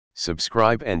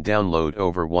Subscribe and download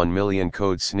over 1 million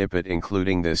code snippet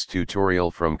including this tutorial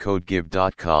from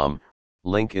codegive.com,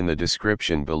 link in the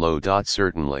description below.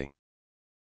 Certainly.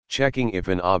 Checking if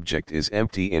an object is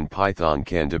empty in Python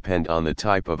can depend on the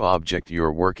type of object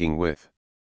you're working with.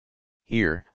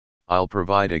 Here, I'll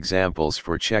provide examples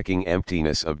for checking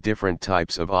emptiness of different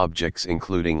types of objects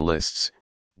including lists,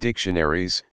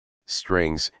 dictionaries,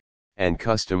 strings, and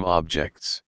custom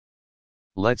objects.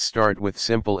 Let's start with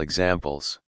simple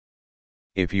examples.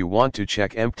 If you want to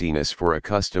check emptiness for a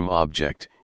custom object,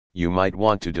 you might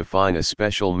want to define a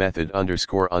special method ___len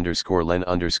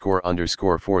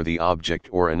 ___ for the object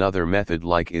or another method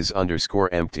like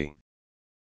is_empty.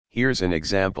 Here's an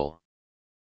example.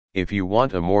 If you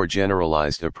want a more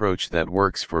generalized approach that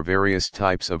works for various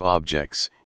types of objects,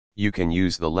 you can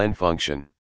use the len function.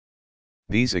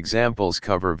 These examples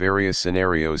cover various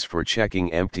scenarios for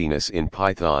checking emptiness in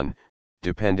Python,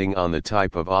 depending on the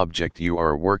type of object you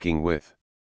are working with.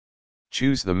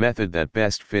 Choose the method that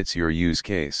best fits your use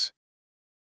case.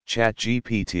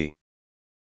 ChatGPT.